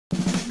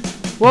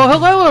Well,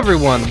 hello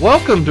everyone.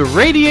 Welcome to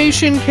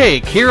Radiation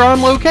Cake here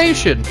on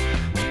location.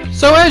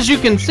 So as you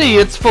can see,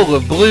 it's full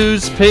of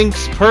blues,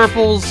 pinks,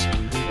 purples,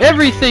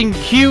 everything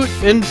cute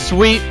and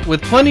sweet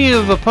with plenty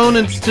of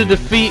opponents to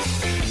defeat,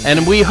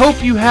 and we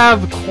hope you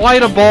have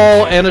quite a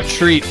ball and a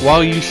treat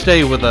while you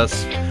stay with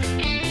us.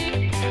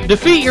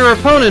 Defeat your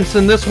opponents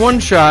in this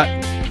one-shot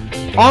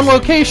on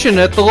location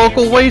at the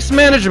local waste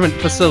management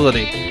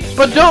facility.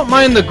 But don't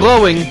mind the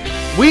glowing.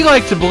 We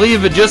like to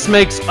believe it just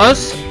makes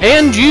us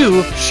and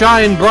you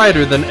shine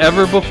brighter than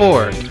ever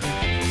before.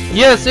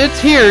 Yes, it's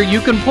here. You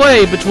can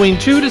play between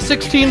 2 to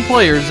 16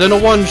 players in a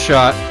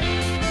one-shot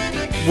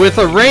with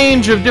a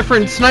range of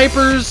different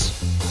snipers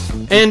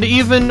and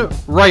even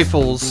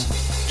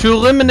rifles to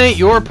eliminate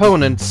your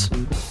opponents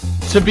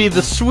to be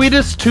the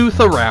sweetest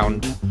tooth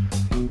around.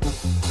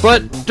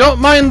 But don't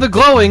mind the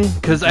glowing,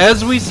 because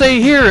as we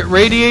say here at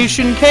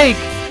Radiation Cake,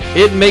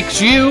 it makes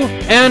you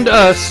and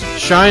us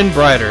shine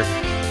brighter.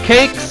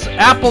 Cakes,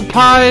 apple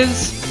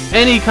pies,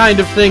 any kind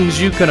of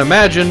things you can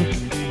imagine.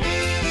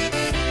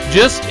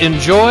 Just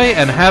enjoy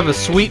and have a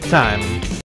sweet time.